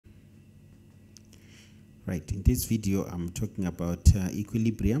Right, in this video I'm talking about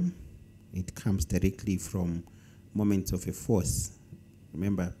equilibrium. It comes directly from moments of a force.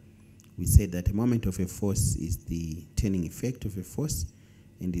 Remember, we said that a moment of a force is the turning effect of a force,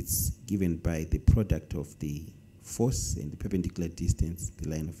 and it's given by the product of the force and the perpendicular distance, the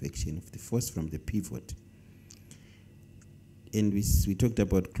line of action of the force from the pivot. And we talked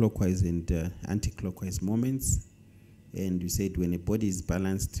about clockwise and anti-clockwise moments. And we said when a body is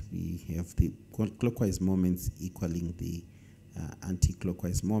balanced, we have the clockwise moments equaling the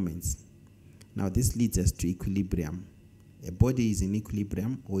anti-clockwise moments. Now this leads us to equilibrium. A body is in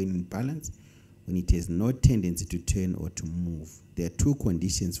equilibrium or in balance when it has no tendency to turn or to move. There are two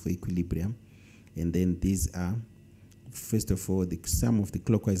conditions for equilibrium, and then these are, first of all, the sum of the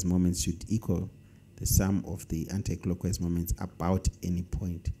clockwise moments should equal the sum of the anti-clockwise moments about any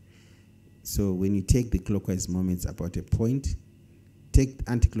point. So when you take the clockwise moments about a point, take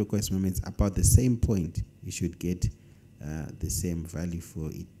anti-clockwise moments about the same point, you should get the same value for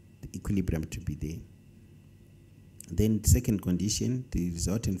it, the equilibrium to be there. Then the second condition, the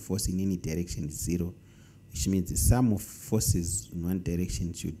resultant force in any direction is zero, which means the sum of forces in one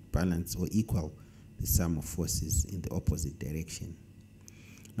direction should balance or equal the sum of forces in the opposite direction.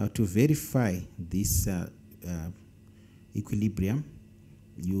 Now to verify this equilibrium,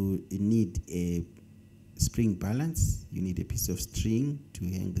 you need a spring balance. You need a piece of string to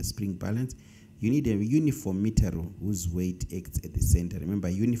hang the spring balance. You need a uniform meter whose weight acts at the center. Remember,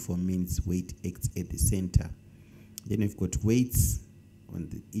 uniform means weight acts at the center. Then you've got weights on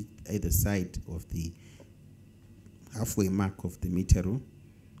either side of the halfway mark of the meter.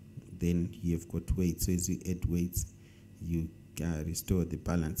 Then you've got weights. So as you add weights, you restore the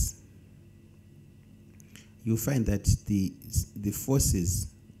balance. You find that the forces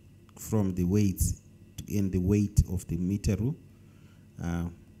from the weights and the weight of the meter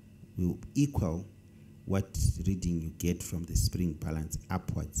will equal what reading you get from the spring balance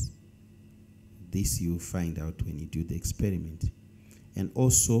upwards. This you find out when you do the experiment. And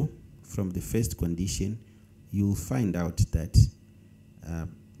also from the first condition, you'll find out that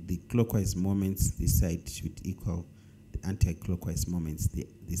the clockwise moments this side should equal the anti-clockwise moments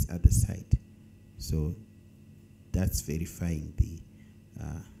this other side. So that's verifying the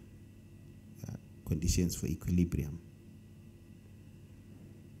conditions for equilibrium.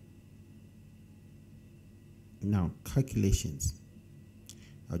 Now, calculations.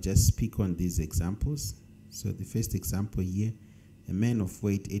 I'll just speak on these examples. So the first example here, a man of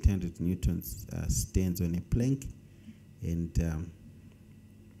weight 800 newtons stands on a plank, and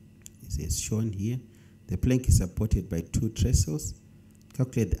it is shown here. The plank is supported by two trestles.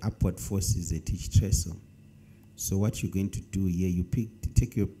 Calculate the upward forces at each trestle. So what you're going to do here, you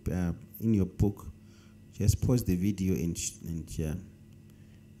take your in your book, just pause the video and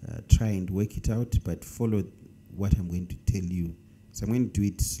try and work it out, but follow what I'm going to tell you. So I'm going to do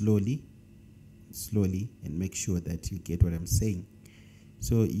it slowly, and make sure that you get what I'm saying.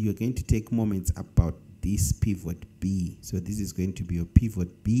 So you're going to take moments about this pivot B. So this is going to be your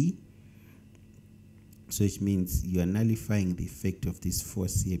pivot B. So it means you are nullifying the effect of this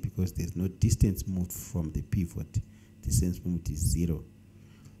force here because there's no distance moved from the pivot. Distance moved is zero.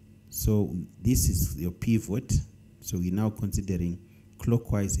 So this is your pivot. So we're now considering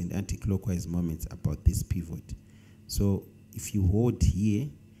clockwise and anti-clockwise moments about this pivot. So if you hold here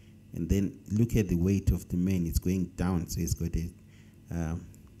and then look at the weight of the man, it's going down. So it's got a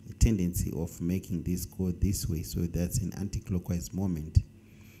tendency of making this go this way. So that's an anti-clockwise moment.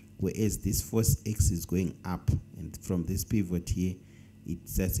 Whereas this force X is going up, and from this pivot here,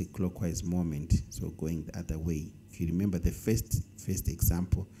 that's a clockwise moment, so going the other way. If you remember the first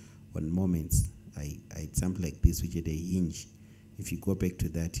example on moments, I had something like this, which had a hinge. If you go back to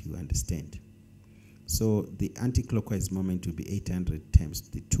that, you understand. So the anti-clockwise moment will be 800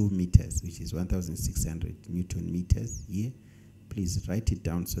 times the 2 meters, which is 1,600 Newton meters here. Please write it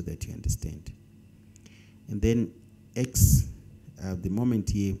down so that you understand. And then X, the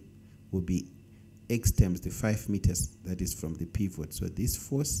moment here, will be X times the 5 meters, that is from the pivot. So this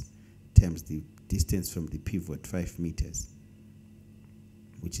force times the distance from the pivot, 5 meters,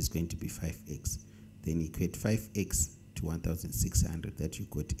 which is going to be 5x. Then equate 5x to 1,600 that you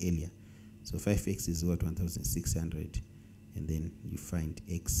got earlier. So 5x is what, 1,600, and then you find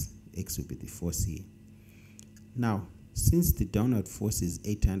x. X will be the force here. Now, since the downward force is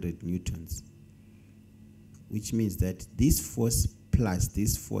 800 newtons, which means that this force plus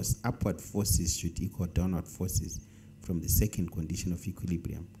this force, upward forces should equal downward forces from the second condition of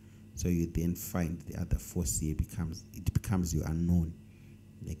equilibrium. So you then find the other force here becomes your unknown.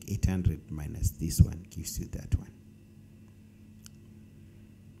 Like 800 minus this one gives you that one.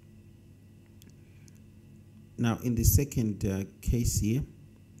 Now, in the second case here,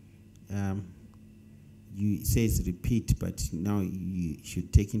 it says repeat, but now you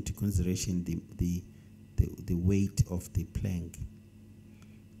should take into consideration the weight of the plank.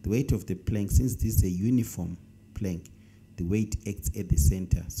 The weight of the plank, since this is a uniform plank, the weight acts at the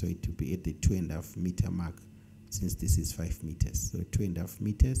center, so it will be at the 2.5 meter mark, since this is 5 meters. So 2.5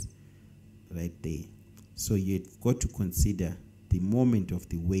 meters right there. So you've got to consider the moment of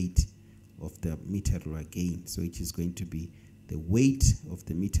the weight of the meter rule again. So it is going to be the weight of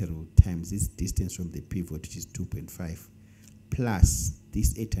the meter rule times this distance from the pivot, which is 2.5, plus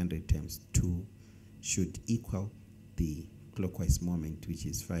this 800 times 2 should equal the clockwise moment, which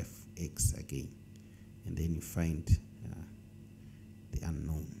is 5x again. And then you find the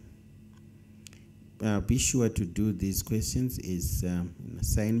unknown. Be sure to do these questions as an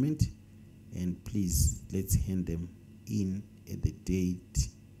assignment, and please let's hand them in at the date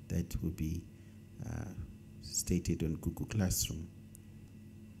that will be stated on Google Classroom.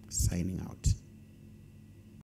 Signing out.